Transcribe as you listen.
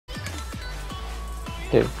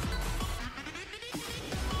2.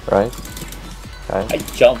 Right? Okay. I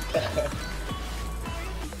jumped.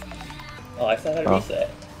 Oh, I still had to Oh. reset.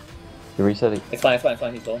 You reset it. It's fine, it's fine, it's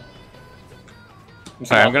fine, he's going.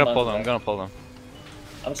 Alright, I'm gonna pull them, I'm gonna pull them.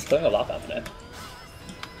 I'm just killing a Valk off now.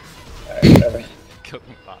 Alright, whatever. Killed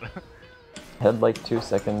him bottom. Had like 2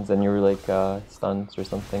 seconds and you were like stunned or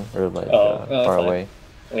something, or like No, far fine. away.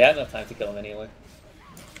 We had enough time to kill him anyway.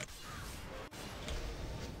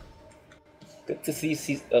 Good to see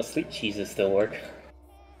sleep cheeses still work.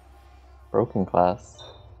 Broken class.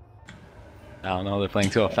 I don't know, they're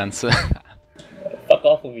playing too offensive. Fuck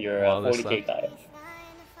off with your Well, 40k dive.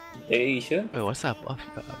 They shouldn't. Wait, what's that buff?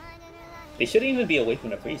 They shouldn't even be away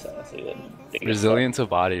from the freeze, honestly. When they get Resilient to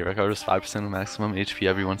body, recovers 5% of maximum HP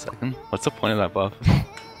every 1 second. What's the point of that buff? stuck.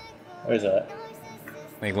 Where's that?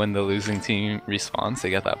 Like when the losing team respawns, they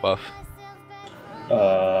get that buff.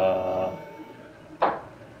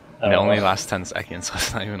 And it only lasts 10 seconds, so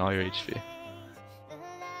it's not even all your HP.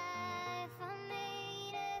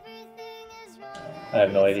 I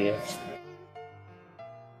have no idea.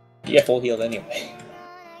 Yeah, full healed anyway.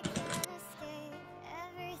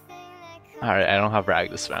 Alright, I don't have rag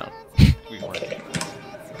this round. We won. Okay.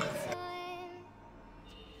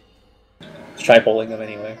 Let's try pulling them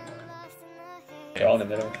anyway. They're all in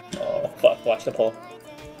the middle. Oh fuck, watch the pull.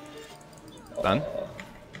 Done?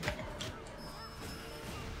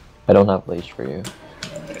 I don't have leash for you.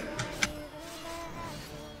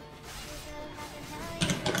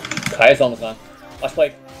 Kaya's almost gone. Watch play.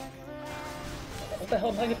 What the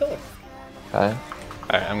hell behind the pillar? Okay.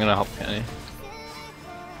 Alright, I'm gonna help Kenny.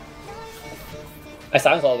 I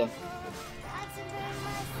silenced all of them.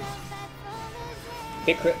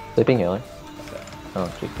 Hit crit. Sleeping healer. Okay. Oh,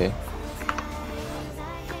 GK.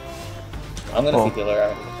 I'm gonna Oh. see healer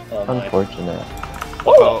out. Oh my. Unfortunate.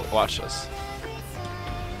 Oh, watch this.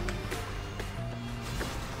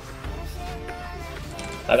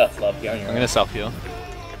 I got flubbed here on your I'm gonna self heal.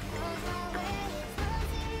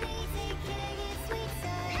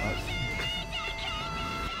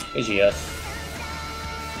 AGS.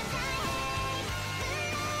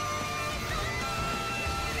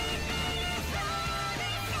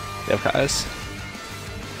 You have guys?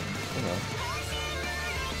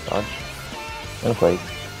 Dodge. And Quake.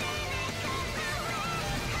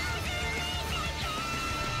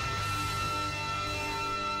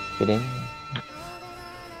 Getting.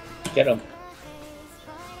 Get him.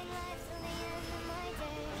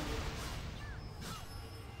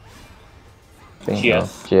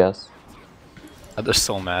 GS. GS. Oh, they're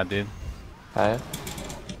so mad, dude. Okay.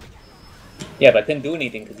 Yeah, but I couldn't do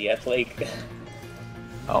anything because he had Plague.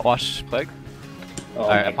 Oh, watch Plague. Oh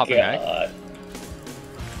Alright, my I'm popping god. ag.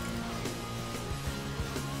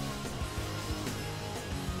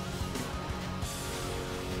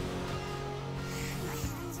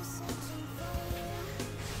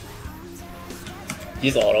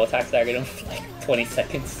 Use auto attack staggered him for like 20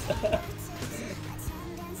 seconds.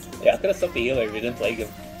 Yeah, I could have stopped the healer if you didn't Plague him.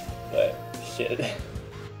 But shit.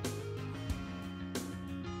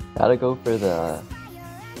 Gotta go for the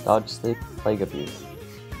dodge sleep plague abuse.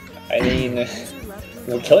 I mean,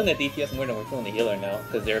 we're killing the DPS more than we're killing the healer now,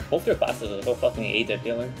 because both their classes are so fucking ADEP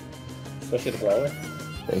healer. Especially the Brawler.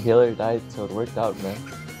 The healer died, so it worked out, man.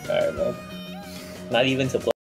 Alright, man. Not even to play.